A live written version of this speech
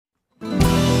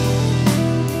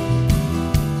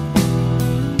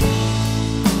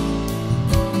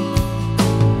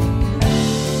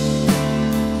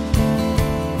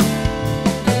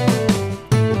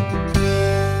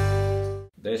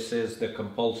This is the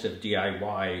compulsive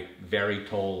DIY very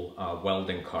tall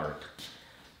welding cart.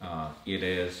 It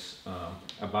is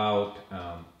about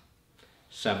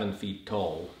 7 feet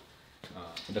tall.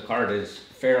 The cart is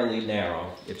fairly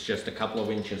narrow. It's just a couple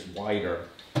of inches wider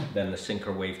than the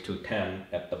Synchro-Wave 210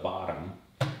 at the bottom.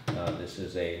 This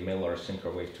is a Miller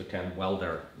Synchro-Wave 210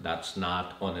 welder that's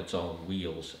not on its own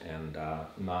wheels and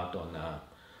not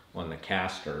on the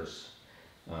casters.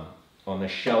 On the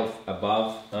shelf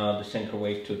above the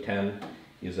Synchro-Wave 210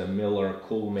 is a Miller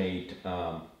Coolmate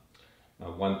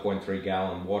 1.3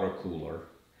 gallon water cooler,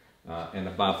 and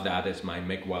above that is my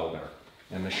MIG welder.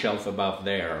 And the shelf above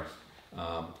there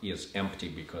is empty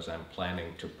because I'm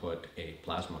planning to put a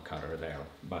plasma cutter there,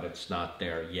 but it's not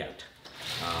there yet.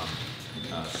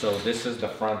 So this is the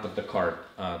front of the cart.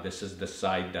 This is the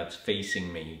side that's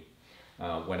facing me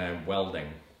when I'm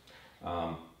welding.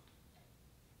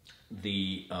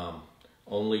 The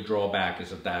only drawback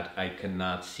is that I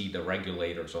cannot see the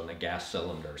regulators on the gas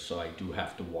cylinder, so I do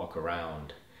have to walk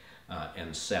around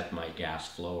and set my gas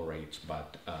flow rates,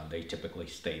 but they typically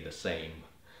stay the same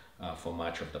for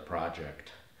much of the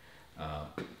project.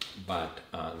 But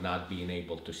not being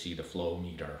able to see the flow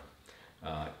meter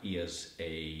is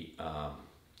a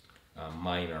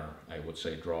minor, I would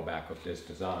say, drawback of this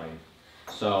design.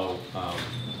 So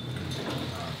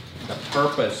the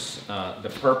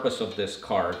purpose of this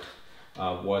cart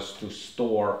was to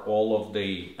store all of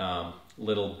the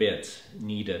little bits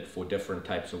needed for different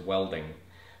types of welding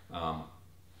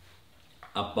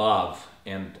above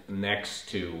and next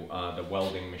to the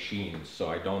welding machines, so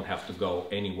I don't have to go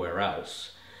anywhere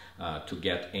else to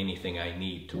get anything I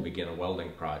need to begin a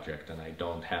welding project, and I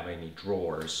don't have any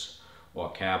drawers or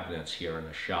cabinets here in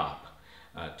the shop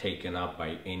taken up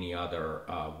by any other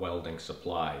welding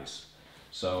supplies.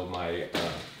 So my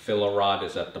filler rod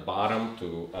is at the bottom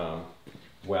to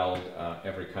weld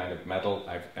every kind of metal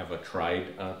I've ever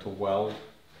tried to weld,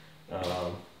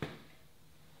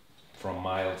 from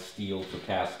mild steel to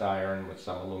cast iron with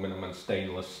some aluminum and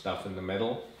stainless stuff in the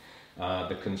middle.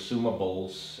 The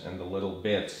consumables and the little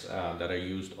bits that are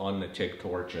used on the TIG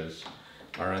torches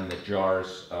are in the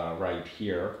jars right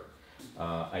here.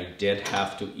 I did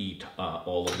have to eat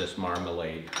all of this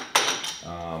marmalade,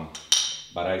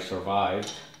 but I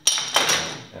survived,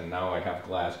 and now I have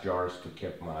glass jars to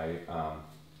keep my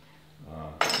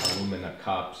alumina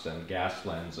cups and gas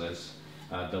lenses.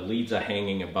 The leads are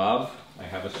hanging above. I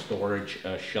have a storage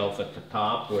shelf at the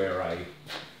top where I,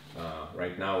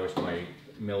 right now is my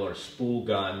Miller spool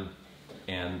gun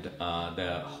and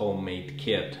the homemade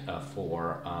kit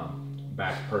for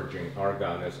back purging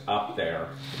argon is up there.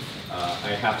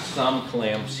 I have some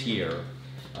clamps here.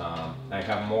 I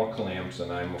have more clamps,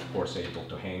 and I'm of course able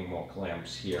to hang more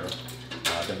clamps here.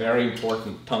 The very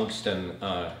important tungsten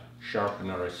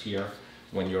sharpener is here.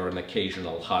 When you're an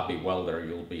occasional hobby welder,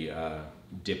 you'll be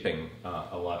dipping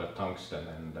a lot of tungsten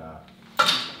and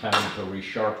having to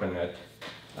resharpen it.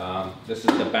 This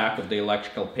is the back of the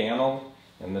electrical panel,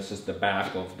 and this is the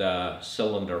back of the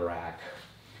cylinder rack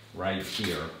right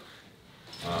here.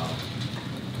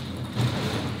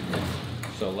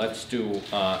 So let's do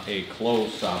a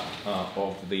close-up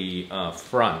of the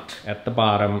front. At the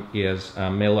bottom is a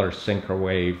Miller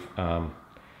Synchro-Wave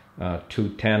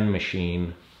 210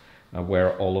 machine,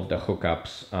 where all of the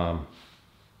hookups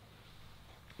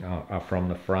are from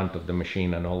the front of the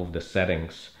machine, and all of the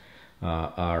settings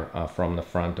are from the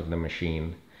front of the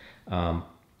machine.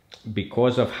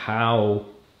 Because of how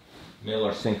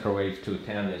Miller Synchro-Wave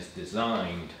 210 is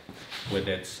designed, with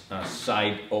its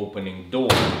side opening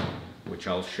door, which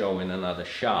I'll show in another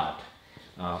shot,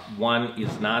 one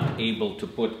is not able to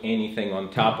put anything on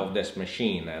top of this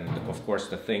machine. And of course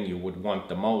the thing you would want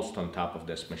the most on top of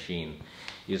this machine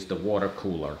is the water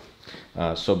cooler.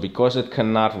 So because it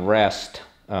cannot rest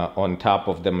on top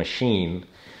of the machine,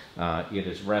 it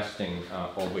is resting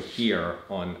over here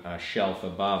on a shelf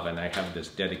above, and I have this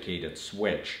dedicated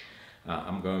switch.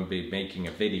 I'm going to be making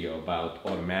a video about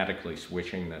automatically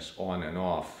switching this on and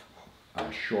off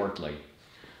shortly.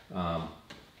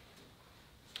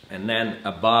 And then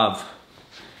above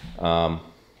the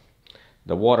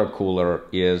water cooler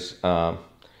is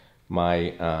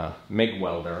my MIG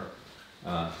welder,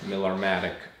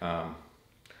 Miller-Matic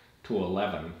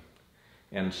 211.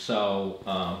 And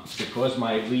so because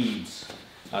my leads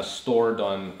are stored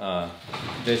on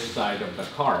this side of the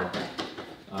cart,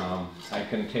 I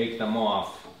can take them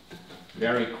off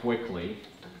very quickly.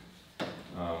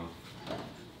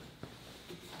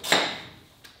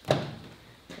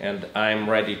 And I'm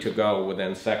ready to go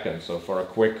within seconds. So for a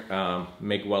quick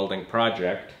MIG welding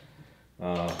project,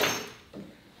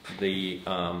 the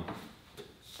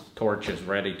torch is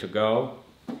ready to go.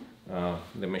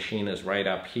 The machine is right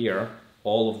up here.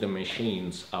 All of the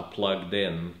machines are plugged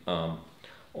in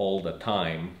all the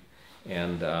time,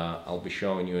 and I'll be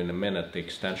showing you in a minute the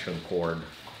extension cord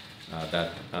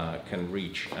that can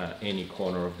reach any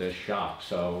corner of this shop.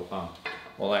 So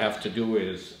all I have to do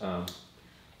is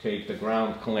take the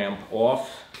ground clamp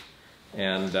off,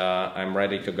 and I'm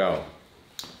ready to go.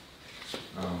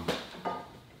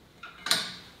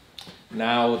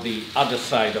 Now the other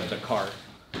side of the cart.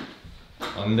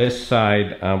 On this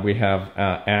side we have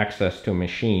access to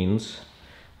machines.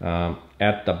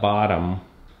 At the bottom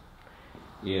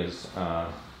is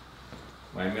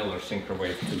my Miller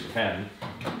Synchrowave 210.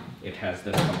 It has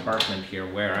this compartment here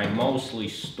where I mostly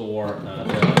store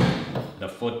the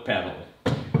foot pedal.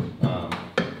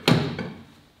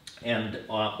 And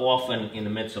often in the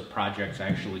midst of projects I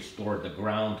actually store the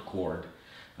ground cord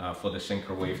for the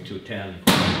Synchrowave 210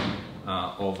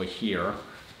 over here.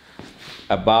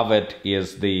 Above it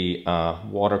is the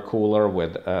water cooler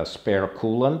with spare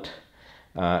coolant,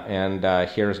 and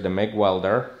here's the MIG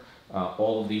welder.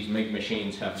 All of these MIG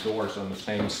machines have doors on the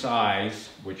same size,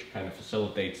 which kind of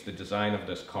facilitates the design of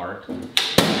this cart.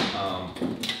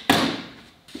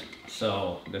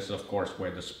 So this is of course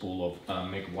where the spool of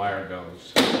MIG wire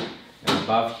goes. And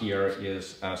above here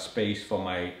is space for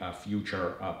my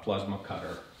future plasma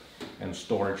cutter, and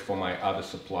storage for my other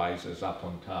supplies is up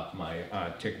on top. My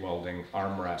TIG welding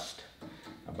armrest,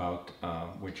 about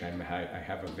which I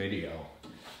have a video,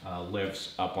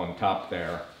 lives up on top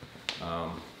there.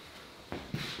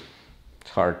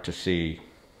 It's hard to see.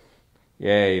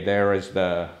 Yay, there is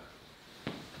the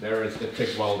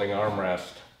TIG welding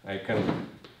armrest. I can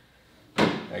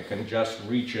just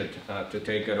reach it to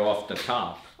take it off the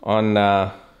top. On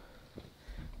the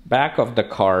back of the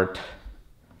cart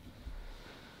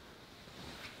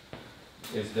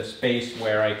is the space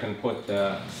where I can put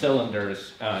the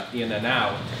cylinders in and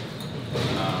out,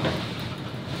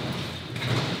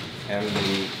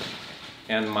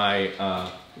 and my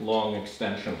long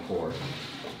extension cord.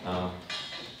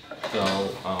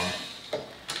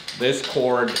 This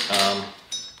cord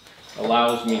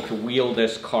allows me to wheel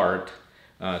this cart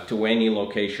to any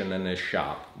location in this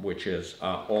shop, which is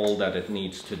all that it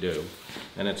needs to do.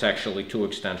 And it's actually two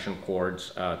extension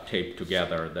cords taped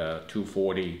together, the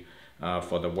 240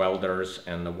 for the welders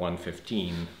and the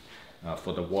 115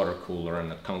 for the water cooler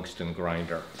and the tungsten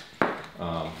grinder.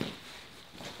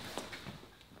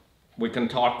 We can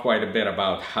talk quite a bit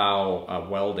about how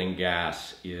welding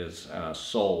gas is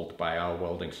sold by our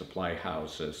welding supply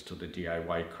houses to the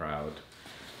DIY crowd.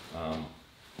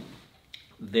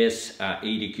 This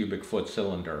 80 cubic foot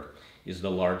cylinder is the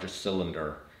largest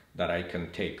cylinder that I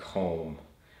can take home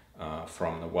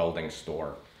from the welding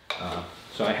store.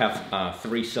 So I have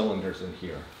 3 cylinders in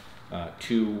here,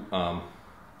 2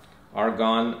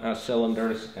 argon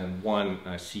cylinders and 1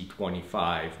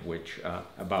 C25, which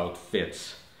about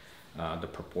fits the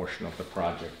proportion of the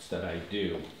projects that I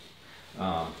do.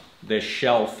 This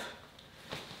shelf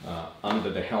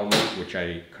under the helmet, which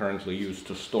I currently use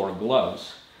to store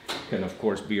gloves, can of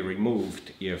course be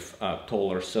removed if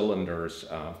taller cylinders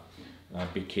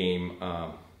became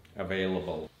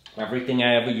available. Everything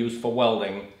I ever use for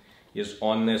welding is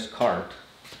on this cart.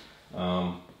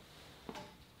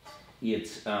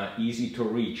 It's easy to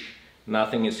reach.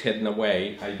 Nothing is hidden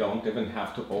away. I don't even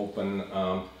have to open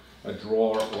a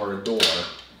drawer or a door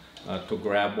to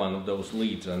grab one of those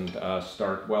leads and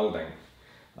start welding.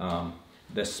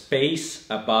 The space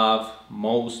above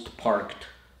most parked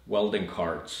welding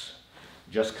carts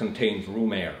just contains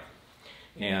room air,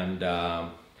 and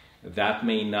that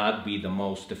may not be the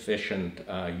most efficient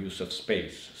use of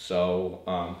space. So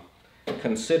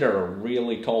consider a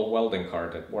really tall welding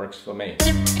cart. It works for me.